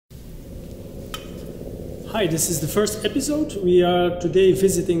Hi, this is the first episode. We are today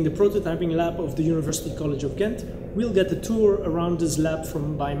visiting the prototyping lab of the University College of Ghent. We'll get a tour around this lab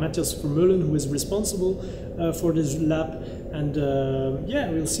by Matthias Vermeulen, who is responsible for this lab, and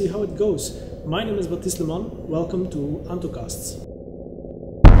we'll see how it goes. My name is Baptiste Leman. Welcome to AntoCasts.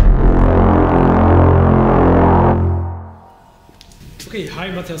 Okay, hi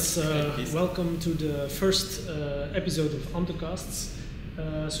Matthias. Welcome to the first episode of AntoCasts.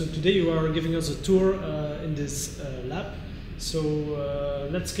 So today you are giving us a tour in this lab. So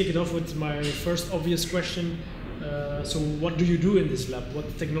let's kick it off with my first obvious question. So what do you do in this lab?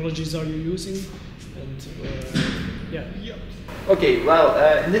 What technologies are you using? And Okay, well,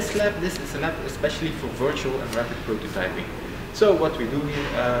 in this lab, this is a lab especially for virtual and rapid prototyping. So what we do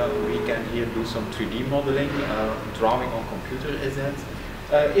here, we can here do some 3D modeling, drawing on computer is it.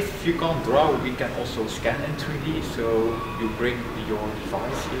 If you can't draw, we can also scan in 3D, so you bring your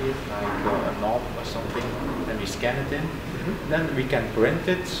device here, like a knob or something, and we scan it in. Then we can print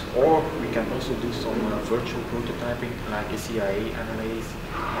it, or we can also do some virtual prototyping, like a CIA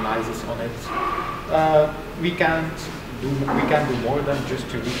analysis on it. We can do more than just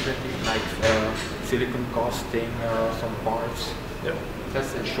 3D printing, like silicon casting, some parts. Yeah.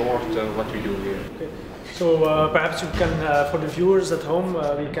 That's in short what we do here. Okay. So perhaps you can, for the viewers at home,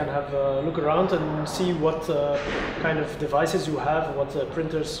 we can have a look around and see what kind of devices you have, what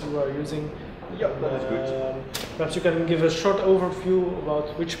printers you are using. Yeah, that is good. Perhaps you can give a short overview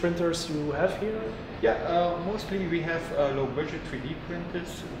about which printers you have here. Yeah, mostly we have low-budget 3D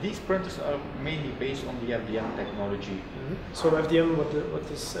printers. These printers are mainly based on the FDM technology. So FDM, what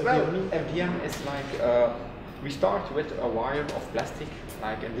does FDM mean? FDM is like, we start with a wire of plastic,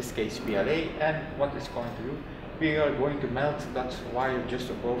 like in this case PLA, and what it's going to do, we are going to melt that wire just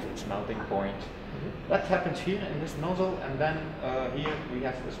above its melting point. That happens here in this nozzle, and then here we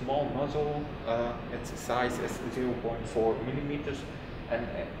have a small nozzle, its size is 0.4 millimeters, and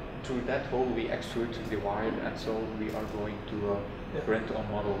through that hole we extrude the wire, and so we are going to print on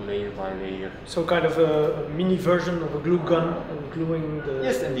model layer by layer. So kind of a mini version of a glue gun and gluing the...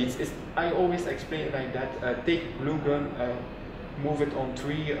 Yes, indeed. I always explain like that. Take a glue gun, move it on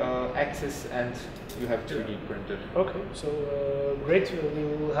 3 axes, and you have 3D printed. Okay, so great. We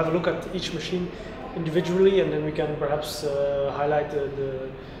will have a look at each machine individually, and then we can perhaps highlight the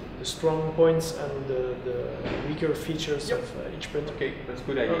strong points and the weaker features of each printer. Okay, that's a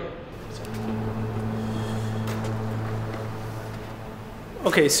good idea.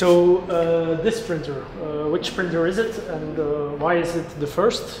 Okay, so this printer, which printer is it, and why is it the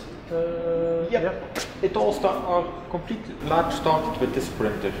first? It all our complete lab started with this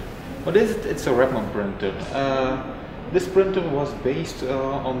printer. What is it? It's a Redmond printer. This printer was based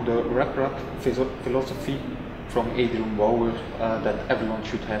on the RepRap philosophy from Adrian Bauer, that everyone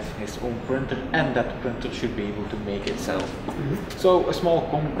should have his own printer, and that printer should be able to make itself. So a small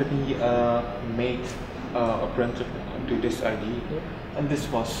company made a printer to this idea, and this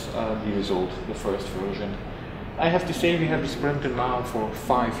was the result, the first version. I have to say we have this printer now for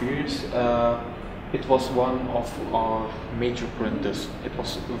 5 years. It was one of our major printers. It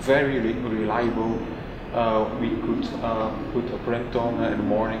was very reliable. We could put a print on in the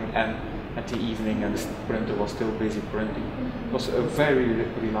morning, and at the evening, and the printer was still busy printing. It was a very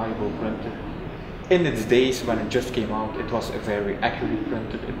reliable printer. In its days, when it just came out, it was a very accurate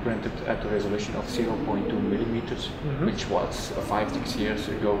printer. It printed at a resolution of 0.2 millimeters, which was 5-6 years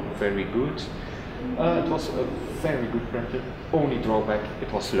ago very good. It was a very good printer. Only drawback,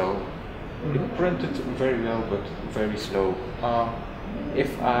 it was slow. It printed very well, but very slow.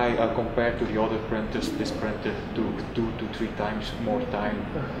 If I compare to the other printers, this printer took 2 to 3 times more time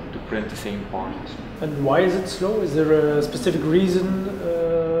to print the same part. And why is it slow? Is there a specific reason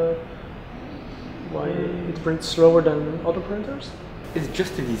why it prints slower than other printers? It's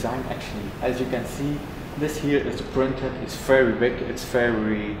just the design actually. As you can see, this here is the printhead. It's very big, it's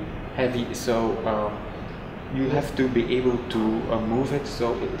very heavy, so you have to be able to move it,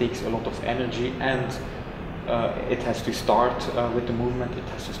 so it takes a lot of energy, and it has to start with the movement, it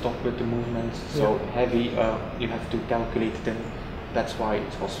has to stop with the movement, so heavy, you have to calculate it in, that's why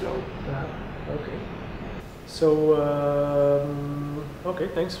it was slow. Okay. So, okay,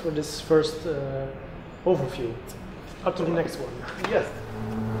 thanks for this first overview. Up to the next one. Yes.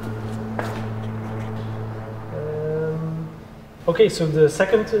 Okay, so the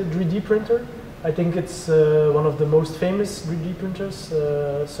second 3D printer, I think it's one of the most famous 3D printers.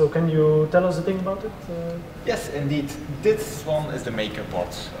 So can you tell us a thing about it? Yes, indeed. This one is the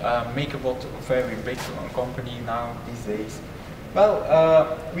MakerBot. MakerBot, a very big company now these days. Well,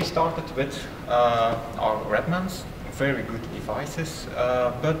 we started with our Redmonds. very good devices,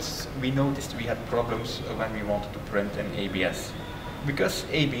 but we noticed we had problems when we wanted to print in ABS. Because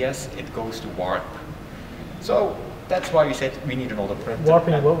ABS, it goes to warp. So that's why we said we need another printer.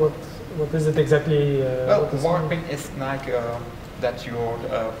 Warping, what is it exactly? Well, warping is like that your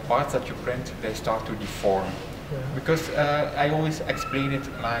parts that you print, they start to deform. Yeah. Because I always explain it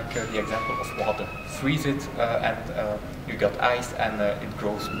like the example of water. Freeze it and you got ice and it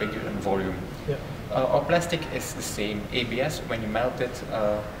grows bigger in volume. Yeah. Our plastic is the same. ABS, when you melt it,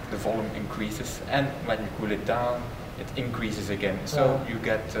 the volume increases, and when you cool it down, it increases again. So you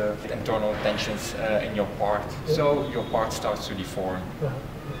get internal tensions in your part. Yeah. So your part starts to deform.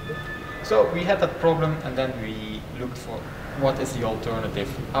 So we had that problem, and then we looked for what is the alternative,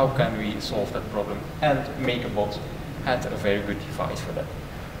 how can we solve that problem, and MakerBot had a very good device for that.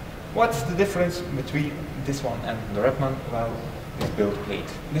 What's the difference between this one and the Redman? Well, this build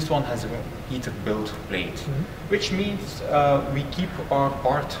plate. This one has a heated build plate, which means we keep our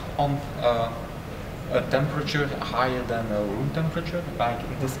part on a temperature higher than a room temperature, like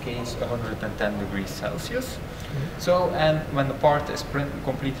in this case 110 degrees Celsius. So, and when the part is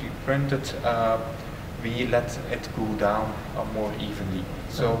completely printed, we let it cool down more evenly,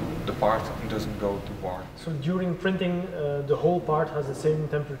 so the part doesn't go to warm. So during printing, the whole part has the same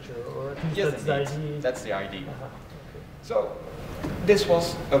temperature, or at least yes, that's the idea? That's the idea. Okay. So this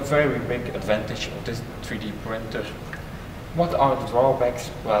was a very big advantage of this 3D printer. What are the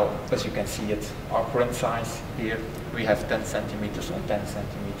drawbacks? Well, as you can see it, our print size here, we have 10 centimeters on 10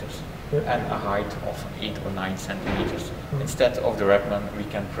 centimeters. Yep. And a height of 8 or 9 centimeters. Instead of the Redman, we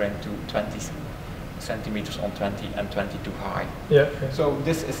can print to 20 centimeters on 20 and 20 too high. Yeah. So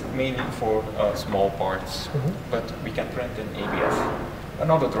this is mainly for small parts, but we can print in ABS.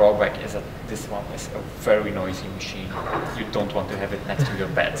 Another drawback is that this one is a very noisy machine. You don't want to have it next to your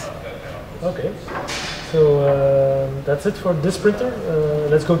bed. Okay, so that's it for this printer.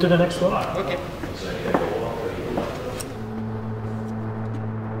 Let's go to the next one. Okay.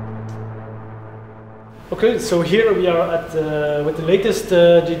 Okay, so here we are at with the latest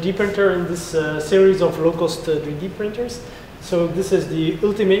 3D printer in this series of low-cost 3D printers. So this is the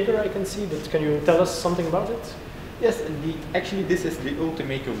Ultimaker, I can see, but can you tell us something about it? Yes, indeed. Actually, this is the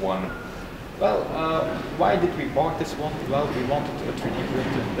Ultimaker 1. Well, why did we bought this one? Well, we wanted a 3D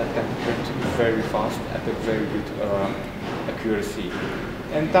printer that can print very fast at a very good accuracy.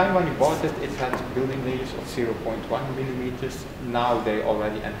 In time when we bought it, it had building layers of 0.1 millimeters. Now they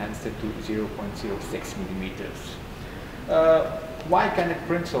already enhanced it to 0.06 millimeters. Why can it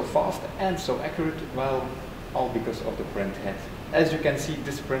print so fast and so accurate? Well, all because of the print head. As you can see,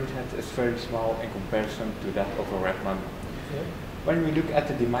 this print head is very small in comparison to that of a Redman. Yeah. When we look at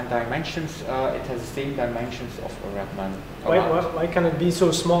the dimensions, it has the same dimensions of a Redman. Why can it be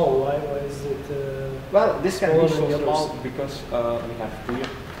so small? Why is it well, this can be so small because we have here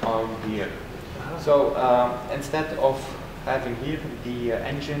our gear. So instead of having here the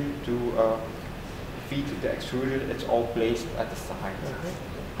engine to feed the extruder, it's all placed at the side.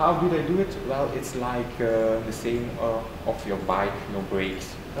 How do they do it? Well, it's like the same of your bike, no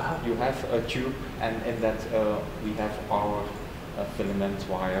brakes. You have a tube, and in that we have our filament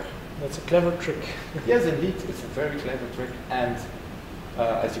wire. That's a clever trick. Yes, indeed, it's a very clever trick, and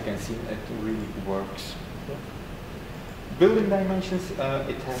as you can see, it really works. Yeah. Building dimensions,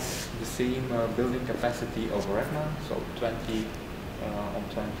 it has the same building capacity of Redman, so 20 on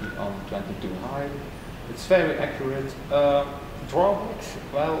 20 on 22 high. It's very accurate. Drawbacks,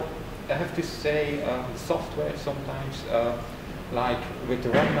 well, I have to say the software sometimes, like with the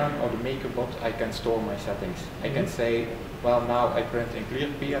Redman or the MakerBot, I can store my settings. I can say, well, now I print in clear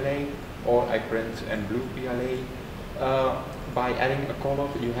PLA or I print in blue PLA. By adding a color,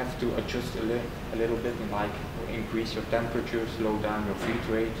 you have to adjust a little bit, like increase your temperature, slow down your feed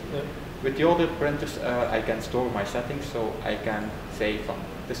rate. Yeah. With the other printers, I can store my settings, so I can say from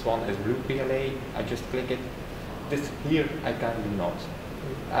this one is blue PLA, I just click it. This here I can do not.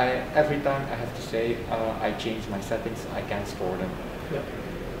 Every time I have to say I change my settings, I can store them. Yeah.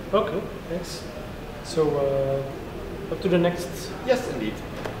 Okay, thanks. So up to the next. Yes, indeed.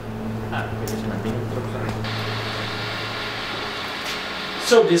 This is my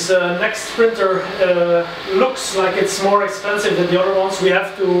So this next printer looks like it's more expensive than the other ones. We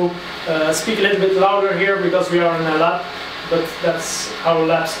have to speak a little bit louder here because we are in a lab, but that's how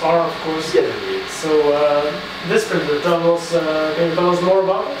labs are, of course. Yes, indeed. So this printer, can you tell us more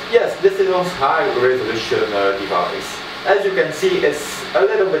about it? Yes, this is a high resolution device. As you can see, it's a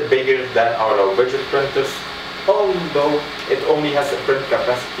little bit bigger than our low budget printers, although it only has a print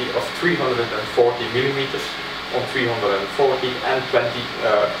capacity of 340 millimeters on 340 and 20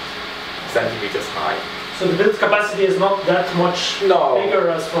 centimeters high. So the build capacity is not that much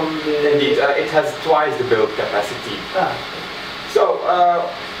bigger as from the... Indeed, it has twice the build capacity. Ah. So,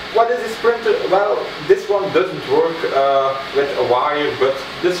 what is this printer? Well, this one doesn't work with a wire, but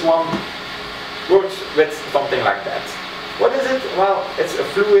this one works with something like that. What is it? Well, it's a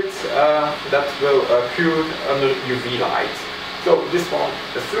fluid that will cure under UV light. So this one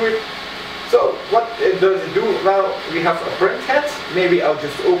is fluid. So what does it do? Well, we have a print head. Maybe I'll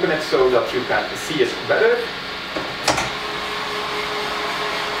just open it so that you can see it better.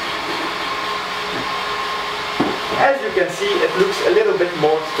 As you can see, it looks a little bit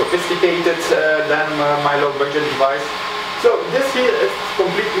more sophisticated than my low budget device. So this here is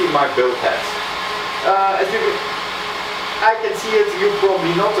completely my build head. As I can see it, you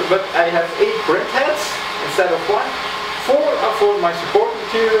probably not, but I have 8 print heads instead of 1. 4 are for my support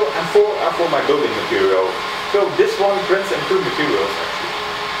material and 4 are for my building material. So this one prints in 2 materials actually.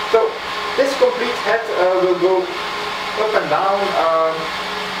 So this complete head will go up and down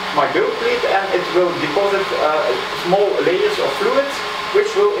my build plate, and it will deposit small layers of fluid which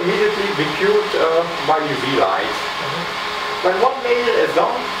will immediately be cured by UV light. When one layer is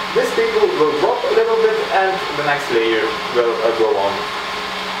done, this table will drop a little bit and the next layer will go on.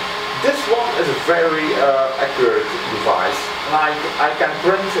 This one is a very accurate device. Like, I can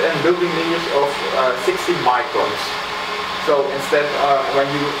print in building layers of 60 microns. So instead, when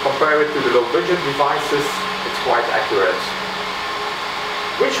you compare it to the low budget devices, it's quite accurate.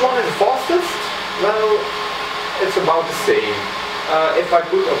 Which one is the fastest? Well, it's about the same. If I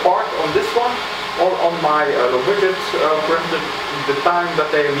put a part on this one or on my low budget printer, the time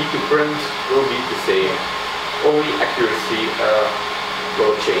that I need to print will be the same. Only accuracy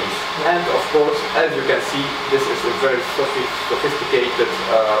will change. And of course, as you can see, this is a very sophisticated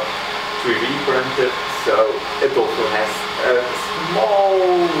 3D printer, so it also has a small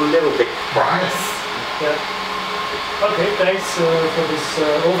little bit price. Yeah. Okay, thanks for this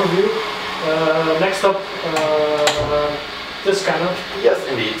overview. Next up, the scanner. Yes,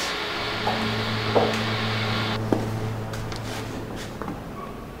 indeed.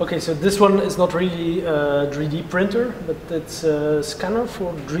 Okay, so this one is not really a 3D printer, but it's a scanner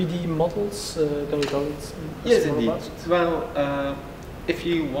for 3D models. Can you tell us? Yes, indeed. Well, if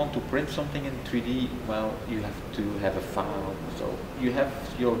you want to print something in 3D, well, you have to have a file. So you have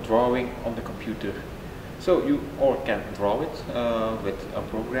your drawing on the computer. So you or can draw it with a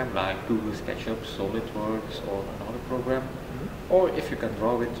program like Google SketchUp, SolidWorks, or another program. Or if you can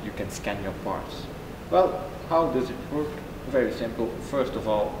draw it, you can scan your parts. Well, how does it work? Very simple. First of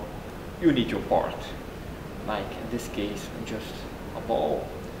all, you need your part. Like in this case, just a ball.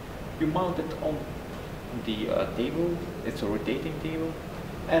 You mount it on the table. It's a rotating table,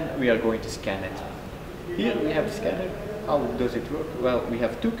 and we are going to scan it. Here we have the scanner. How does it work? Well, we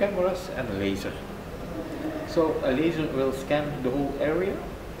have 2 cameras and a laser. So a laser will scan the whole area.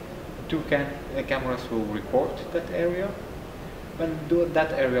 2 cameras will record that area. When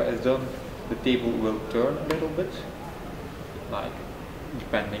that area is done, the table will turn a little bit, like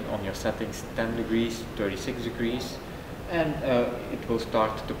depending on your settings, 10 degrees, 36 degrees, and it will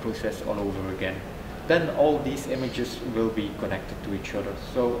start the process all over again. Then all these images will be connected to each other.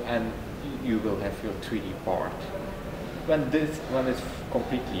 So, and you will have your 3D part. When it's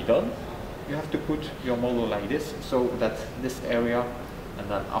completely done, you have to put your model like this, so that this area, and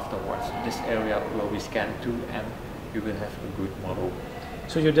then afterwards this area will be scanned too, and you will have a good model.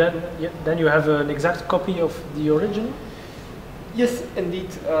 So you then you have an exact copy of the original? Yes, indeed.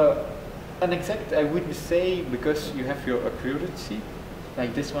 An exact I wouldn't say, because you have your accuracy.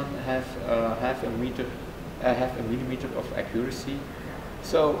 Like this one have half a millimeter of accuracy.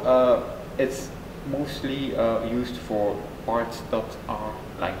 So it's mostly used for parts that are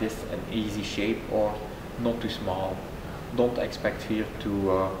like this, an easy shape or not too small. Don't expect here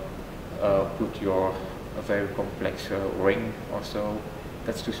to put your a very complex ring or so.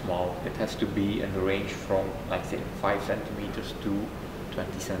 That's too small. It has to be in the range from, like, say, 5 centimeters to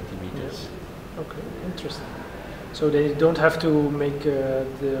 20 centimeters. Okay, interesting. So they don't have to make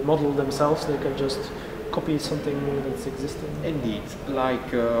the model themselves, they can just copy something that's existing? Indeed.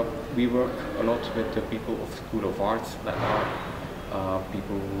 Like, we work a lot with the people of School of Arts, that are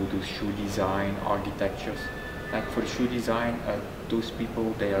people who do shoe design, architectures. Like for shoe design, those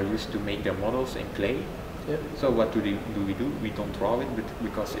people, they are used to make their models in clay. Yeah. So what do we do? We don't draw it, but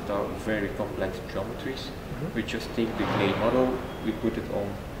because it are very complex geometries, we just take the clay model, we put it on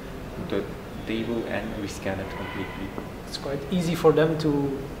the table, and we scan it completely. It's quite easy for them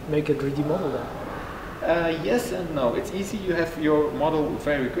to make a 3D model then? Yes and no. It's easy, you have your model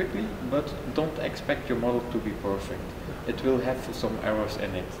very quickly, but don't expect your model to be perfect. it will have some errors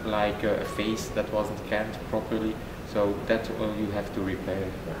in it, like a face that wasn't scanned properly, so that you have to repair.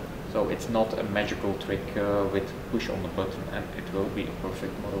 So it's not a magical trick with push on the button and it will be a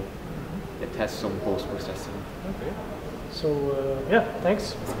perfect model. It has some post-processing. Okay. So yeah,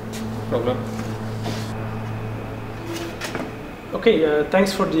 thanks. No problem. Okay,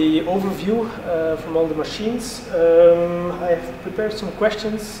 thanks for the overview from all the machines. I have prepared some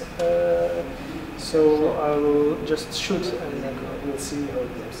questions, so I will just shoot and then we'll see how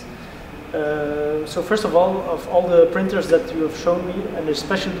it goes. So first of all the printers that you have shown me, and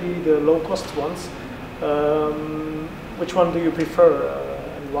especially the low-cost ones, which one do you prefer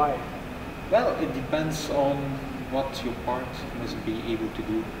and why? Well, it depends on what your part must be able to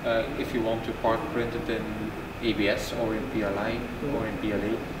do. If you want your part printed in ABS or in PLI or in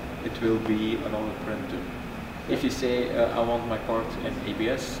PLA, it will be another printer. If you say I want my part in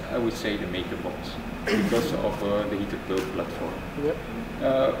ABS, I would say the MakerBot because of the heated build platform. Yep.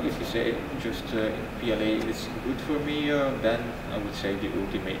 If you say just PLA is good for me, then I would say the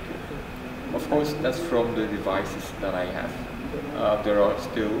Ultimaker. Of course, that's from the devices that I have. There are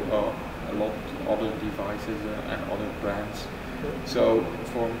still a lot of other devices and other brands. So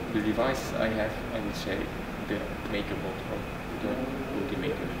for the devices I have, I would say the MakerBot or the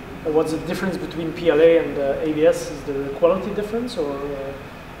Ultimaker. What's the difference between PLA and ABS? Is there a quality difference or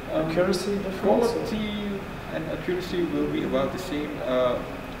accuracy difference? Quality and accuracy will be about the same.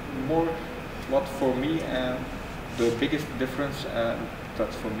 More what for me the biggest difference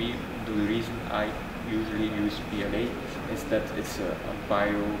that for me the reason I usually use PLA is that it's a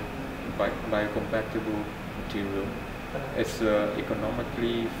biocompatible material. It's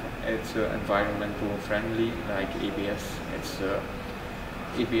economically, it's environmental friendly like ABS.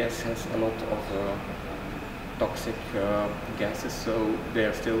 ABS has a lot of toxic gases, so they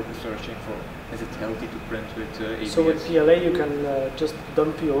are still searching for is it healthy to print with ABS. So with PLA you can just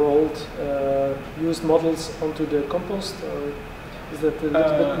dump your old used models onto the compost, or is that a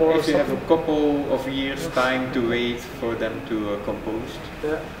little bit more? If you have a couple of years time to wait for them to compost.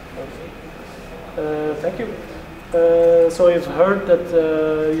 Yeah. Okay. Thank you. So I've heard that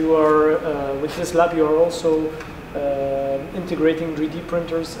you are with this lab you are also integrating 3D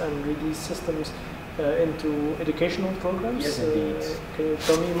printers and 3D systems into educational programs. Yes, indeed. Can you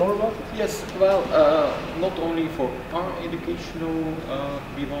tell me more about it? Yes, well, not only for our educational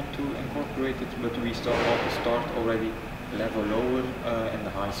we want to incorporate it, but we want to start already level lower in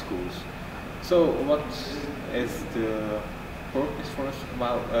the high schools. So what is the purpose for us?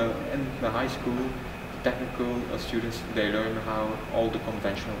 Well, in the high school, technical students, they learn how all the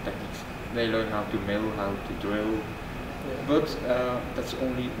conventional techniques. They learn how to mill, how to drill, but that's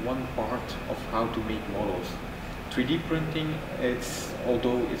only one part of how to make models. 3D printing,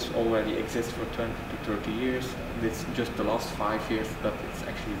 although it's already exists for 20 to 30 years, it's just the last 5 years that it's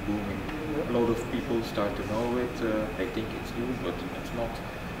actually booming. A lot of people start to know it, they think it's new, but it's not.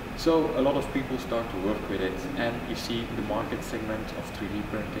 So a lot of people start to work with it, and you see the market segment of 3D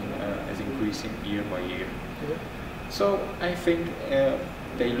printing is increasing year by year. So I think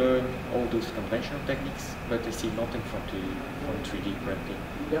they learn all those conventional techniques, but they see nothing from 3D printing.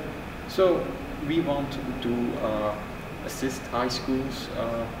 Yep. So we want to assist high schools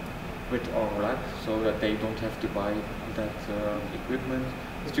with our lab, so that they don't have to buy that equipment.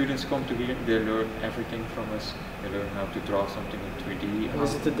 Students come to here, they learn everything from us. They learn how to draw something in 3D.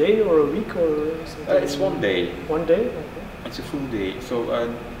 Is it a day or a week or something? It's 1 day. 1 day? Okay. It's a full day. So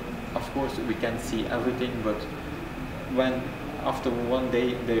of course we can't see everything, but after 1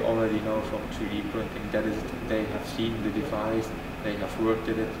 day they already know from 3D printing that they have seen the device, they have worked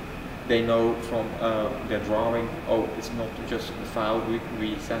with it. They know from their drawing, oh, it's not just a file,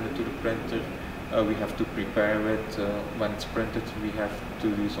 we send it to the printer. We have to prepare it. When it's printed, we have to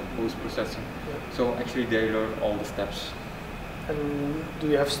do some post-processing. So actually they learn all the steps. And do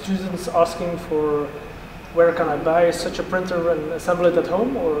you have students asking for where can I buy such a printer and assemble it at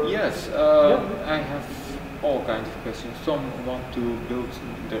home? Or? Yes, I have all kinds of questions. Some want to build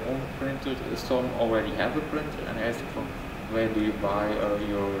their own printer, some already have a printer and ask for where do you buy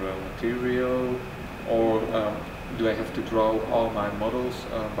your material, or do I have to draw all my models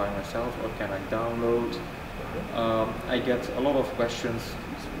by myself, or can I download? I get a lot of questions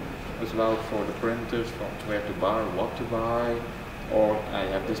as well for the printers, from where to buy, what to buy, or I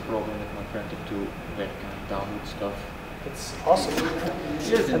have this problem with my printer too, where can I download stuff. It's awesome.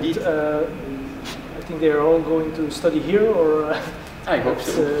 Yes, indeed. I think they are all going to study here, or I hope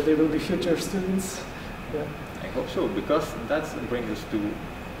so. They will be future students. Yeah. I hope so, because that brings us to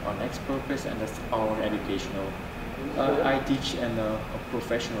our next purpose, and that's our educational. I teach a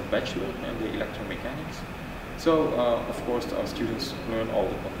professional bachelor in the electromechanics, So of course our students learn all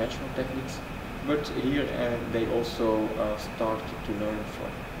the conventional techniques, but here they also start to learn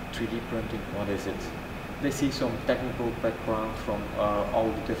from 3D printing. What is it? They see some technical background from all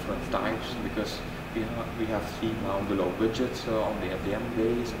the different types, because we have seen now the low budget on the FDM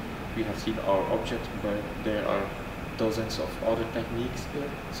days. We have seen our object, but there are dozens of other techniques. Yeah.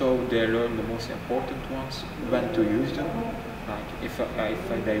 So they learn the most important ones, when to use them. Like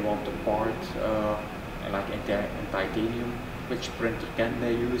if they want a part like in titanium, which printer can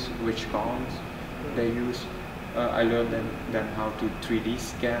they use, which can't they use. I learned then how to 3D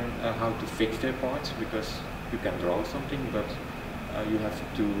scan, how to fix their parts, because you can draw something, but you have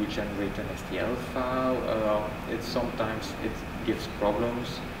to generate an STL file. Sometimes it gives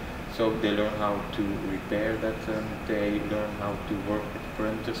problems, so they learn how to repair that. They learn how to work with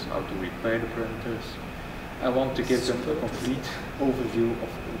printers, how to repair the printers. I want to give them a complete overview of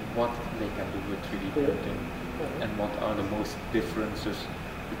what they can do with 3D printing and what are the most differences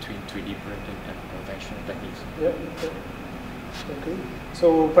between 3D printing and conventional techniques. Yeah. Okay.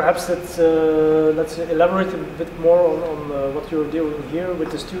 So perhaps let's elaborate a bit more on what you're doing here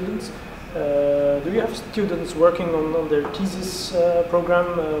with the students. Do you have students working on their thesis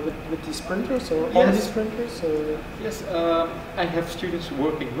program with these printers or yes. on these printers? Yes, I have students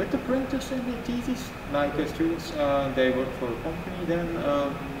working with the printers in the thesis. Like students, they work for a company, then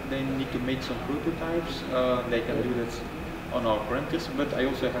they need to make some prototypes. They can do that on our printers, but I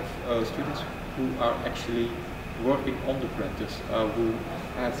also have students who are actually working on the printers, who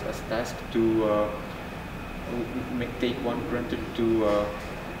has as task to take one printer to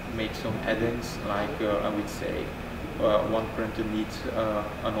make some add-ins, like I would say one printer needs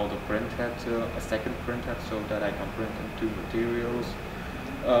another print head, a second print head, so that I can print in two materials.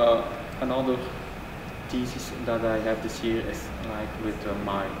 Another thesis that I have this year is like with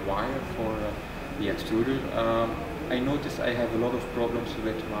my wire for the extruder. I noticed I have a lot of problems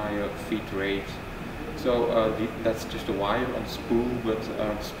with my feed rate. So that's just a wire on spool, but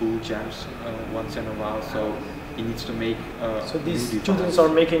spool jams once in a while, so he needs to make so these students are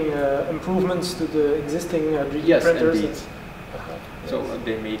making improvements to the existing 3D yes, printers? Indeed. So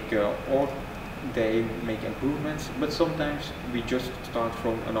they make or they make improvements, but sometimes we just start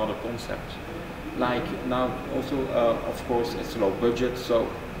from another concept. Like now also, of course, it's low budget, so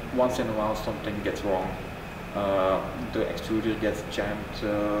once in a while something gets wrong. The extruder gets jammed,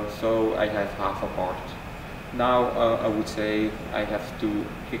 so I have half a part. Now I would say I have to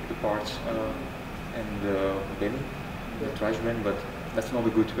kick the parts in the bin, the trash bin, but that's not a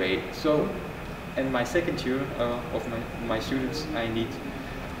good way. So in my second year of my students, I need,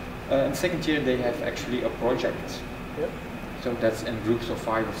 in second year they have actually a project. Yep. So that's in groups of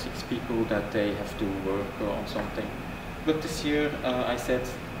 5 or 6 people that they have to work on something. But this year I said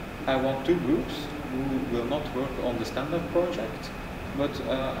I want 2 groups who will not work on the standard project, but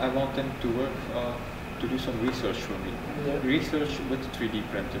I want them to work to do some research for me. Yeah. Research with 3D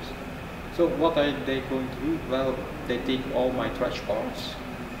printers. So what are they going to do? Well, they take all my trash parts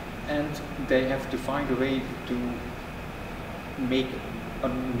and they have to find a way to make a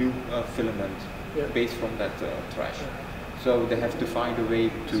new filament based from that trash. So they have to find a way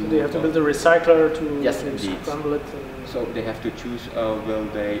to... So they have to build a recycler to yes, indeed. scramble it. So they have to choose, will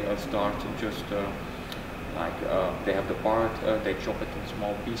they start just like they have the part, they chop it in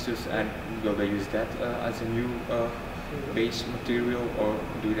small pieces, and will they use that as a new base material, or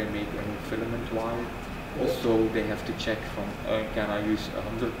do they make a new filament wire? Also they have to check from, can I use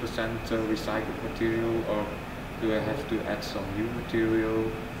 100% recycled material, or do I have to add some new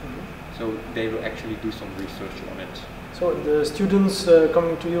material? So they will actually do some research on it. So the students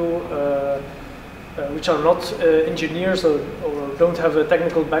coming to you, which are not engineers or don't have a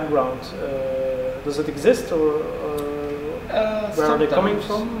technical background, does it exist, or where are they coming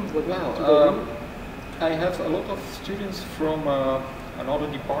from? Well, I have a lot of students from another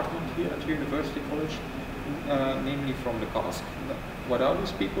department here at University College, namely from the cask. What are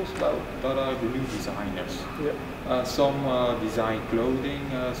those people? Well, that are the new designers. Yeah. Some design clothing,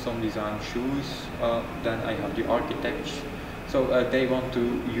 some design shoes, then I have the architects. So they want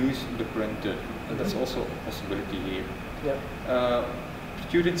to use the printer, and that's also a possibility here. Yeah.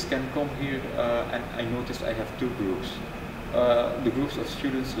 Students can come here, and I noticed I have 2 groups. The groups of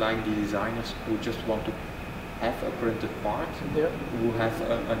students like the designers who just want to have a printed part, who have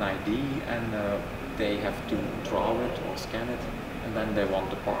an idea, and they have to draw it or scan it, and then they want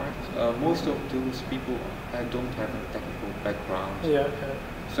the part. Most of those people don't have a technical background. Yeah.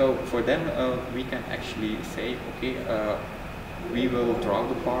 So for them, we can actually say, okay, we will draw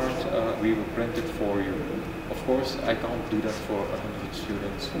the part, we will print it for you. Of course, I can't do that for 100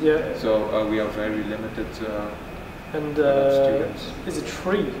 students. Yeah. So we are very limited. And students. is it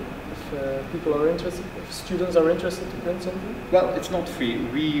free if people are interested? If students are interested to print something? Well, it's not free.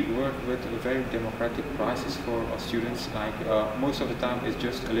 We work with very democratic prices for our students. Like most of the time, it's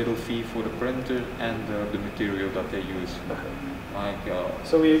just a little fee for the printer and the material that they use. Like.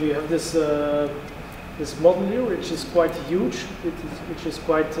 So we have this this model here, which is quite huge, which is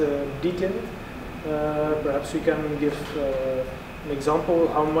quite detailed. Perhaps we can give an example.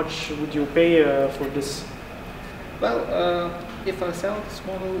 How much would you pay for this? Well, if I sell this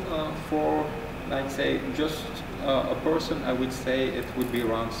model for, like, say, just a person, I would say it would be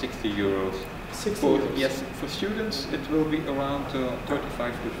around 60 euros. 60 euros? Yes, for students it will be around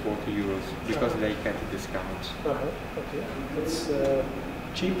 35 to 40 euros because they get a discount. Okay, that's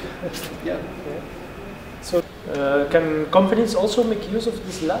cheap. Yeah. Okay. So, can companies also make use of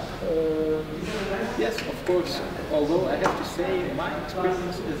this lab? Yes, of course. Although I have to say, my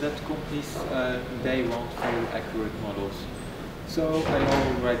experience is that companies they want very accurate models. So I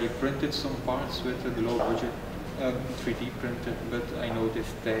already printed some parts with the low budget 3D printer, but I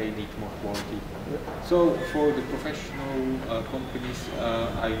noticed they need more quality. Yeah. So for the professional companies,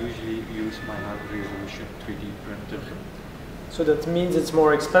 I usually use my high resolution 3D printer. So that means it's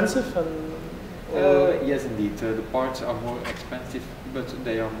more expensive and. Yes, indeed. The parts are more expensive, but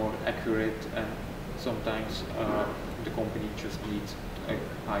they are more accurate, and sometimes the company just needs a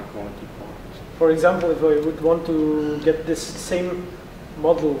high quality part. For example, if I would want to get this same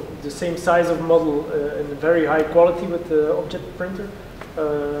model, the same size of model in very high quality with the object printer,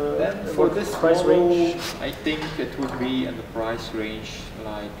 then for this price model, range, I think it would be in the price range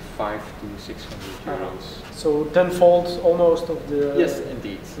like 500 to 600 euros. So tenfold almost of the yes,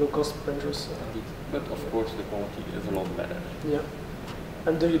 indeed. low-cost printers. Indeed. But of course the quality is a lot better. Yeah.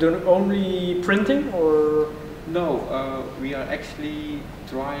 And do you do only printing or? No, we are actually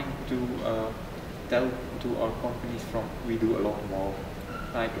trying to tell to our companies we do a lot more.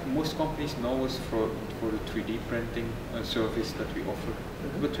 Like most companies know us for the 3D printing service that we offer,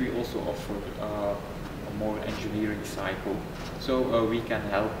 but we also offer a more engineering cycle. So we can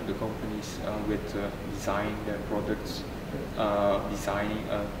help the companies with designing their products,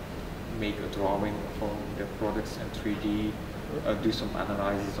 make a drawing for their products in 3D, do some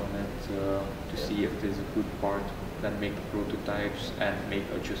analysis on it to see if there's a good part, then make the prototypes and make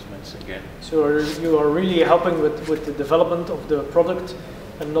adjustments again. So you are really helping with the development of the product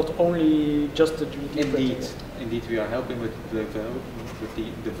and not only just the 3D printing? Indeed, we are helping with the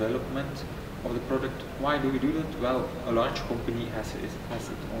development of the product. Why do we do that? Well, a large company has its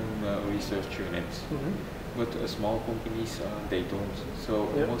own research unit. But small companies, they don't. So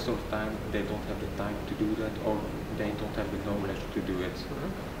most of the time they don't have the time to do that, or they don't have the knowledge to do it.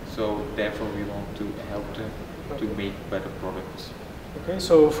 So therefore we want to help them to make better products. Okay,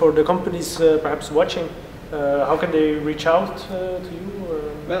 so for the companies perhaps watching, how can they reach out to you?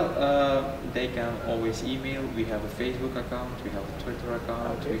 Well, they can always email. We have a Facebook account, we have a Twitter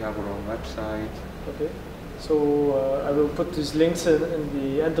account, we have our own website. Okay. So I will put these links in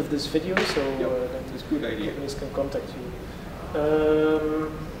the end of this video, so that's a good idea. Companies can contact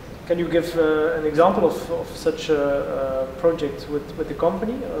you. Can you give an example of such a project with the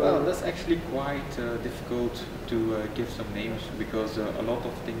company? Well, that's actually quite difficult to give some names because a lot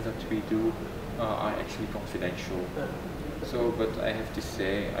of things that we do are actually confidential. So, but I have to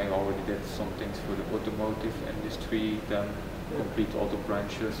say, I already did some things for the automotive industry, then complete auto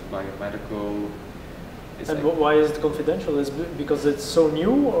branches, biomedical. And why is it confidential? Is it because it's so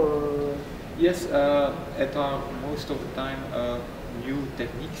new, or? Yes, it are most of the time new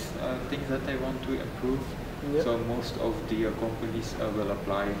techniques, things that they want to improve. Yeah. So most of the companies will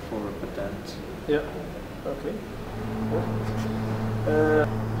apply for a patent. Yeah. Okay.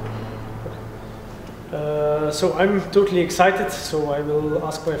 So I'm totally excited, so I will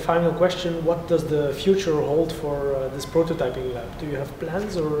ask my final question. What does the future hold for this prototyping lab? Do you have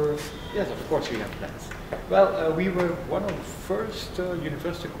plans, or? Yes, of course we have plans. Well, we were one of the first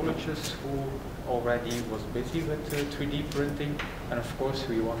university colleges who already was busy with 3D printing, and of course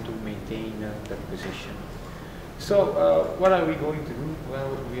we want to maintain that position. So what are we going to do?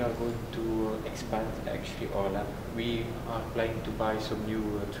 Well, we are going to expand actually our lab. We are planning to buy some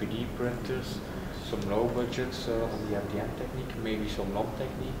new 3D printers, some low budgets on the MDM technique, maybe some long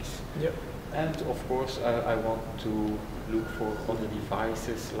techniques. Yep. And of course I want to look for other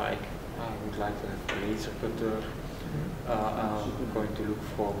devices, like I would like to have a laser cutter. I'm going to look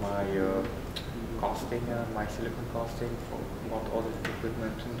for my casting, my silicon casting, for what other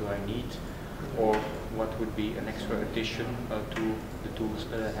equipment do I need. or what would be an extra addition to the tools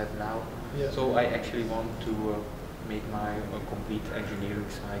that I have now. Yeah. So I actually want to make my complete engineering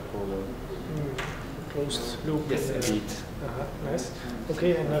cycle closed loop. Yes, indeed. Nice.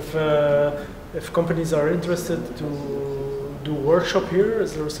 Okay, and if companies are interested to do workshop here,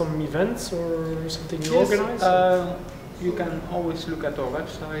 is there some events or something you organize? You can always look at our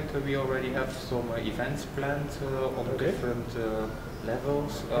website. We already have some events planned on different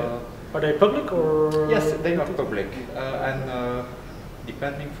levels. Are they public or? Yes, they are public. And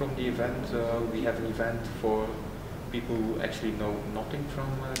depending from the event, we have an event for people who actually know nothing from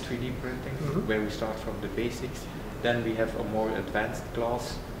 3D printing, where we start from the basics. Then we have a more advanced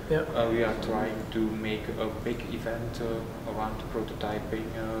class. Yeah. We are trying to make a big event around prototyping,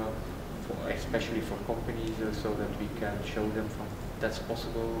 especially for companies, so that we can show them from that's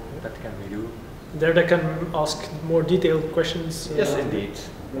possible, that can we do. There they can ask more detailed questions. Yes, indeed.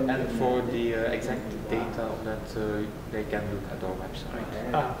 And for the exact data on that, they can look at our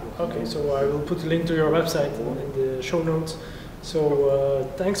website. Okay, so I will put a link to your website in the show notes. So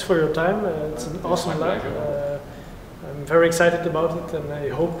thanks for your time. It's an awesome lab. I'm very excited about it, and I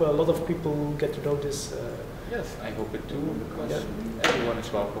hope a lot of people get to know this. Yes, I hope it too, because everyone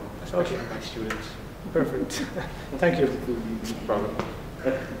is welcome, especially my students. Perfect. Thank you. No problem.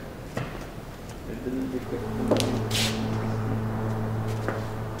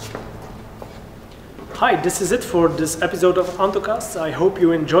 Hi, this is it for this episode of AntoCast. I hope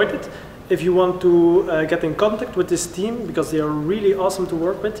you enjoyed it. If you want to get in contact with this team, because they are really awesome to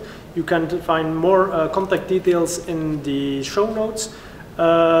work with, you can find more contact details in the show notes.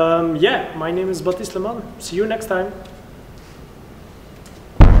 My name is Baptiste Leman. See you next time.